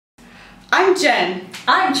I'm Jen.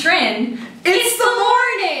 I'm Trin. It's the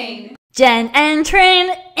morning! Jen and Trin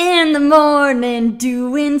in the morning,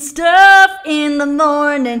 doing stuff in the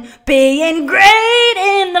morning, being great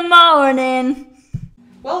in the morning.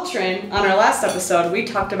 Well, Trin, on our last episode, we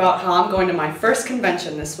talked about how I'm going to my first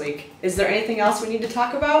convention this week. Is there anything else we need to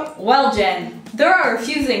talk about? Well, Jen, there are a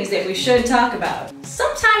few things that we should talk about.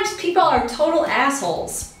 Sometimes people are total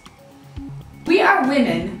assholes. We are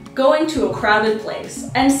women going to a crowded place,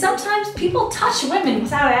 and sometimes people touch women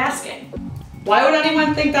without asking. Why would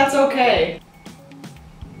anyone think that's okay?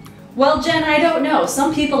 Well, Jen, I don't know.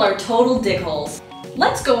 Some people are total dickholes.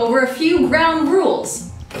 Let's go over a few ground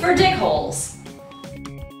rules for dickholes.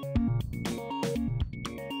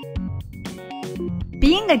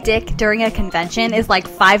 Being a dick during a convention is like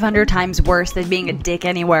 500 times worse than being a dick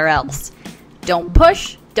anywhere else. Don't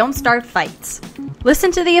push, don't start fights.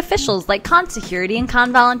 Listen to the officials like con security and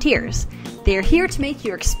con volunteers. They are here to make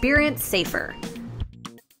your experience safer.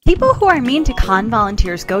 People who are mean to con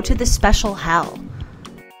volunteers go to the special hell.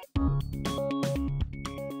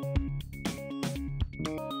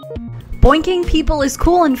 Boinking people is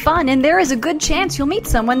cool and fun, and there is a good chance you'll meet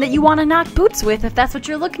someone that you want to knock boots with if that's what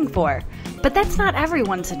you're looking for. But that's not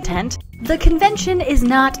everyone's intent. The convention is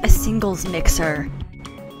not a singles mixer.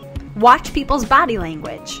 Watch people's body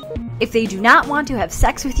language. If they do not want to have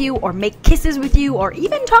sex with you, or make kisses with you, or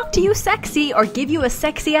even talk to you sexy, or give you a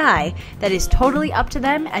sexy eye, that is totally up to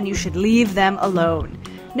them, and you should leave them alone.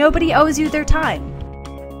 Nobody owes you their time.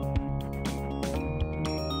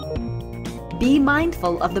 Be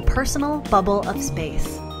mindful of the personal bubble of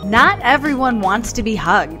space. Not everyone wants to be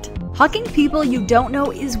hugged. Hugging people you don't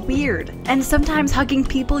know is weird, and sometimes hugging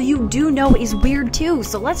people you do know is weird too,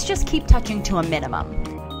 so let's just keep touching to a minimum.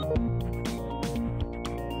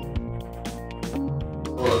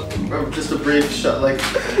 Well, just a brief shot, like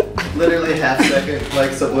literally half second,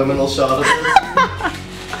 like subliminal shot of this.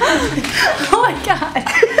 Oh my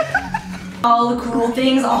god. All the cool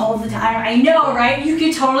things all the time. I know, right? You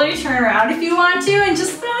could totally turn around if you want to and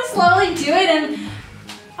just slowly do it and...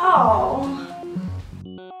 Oh.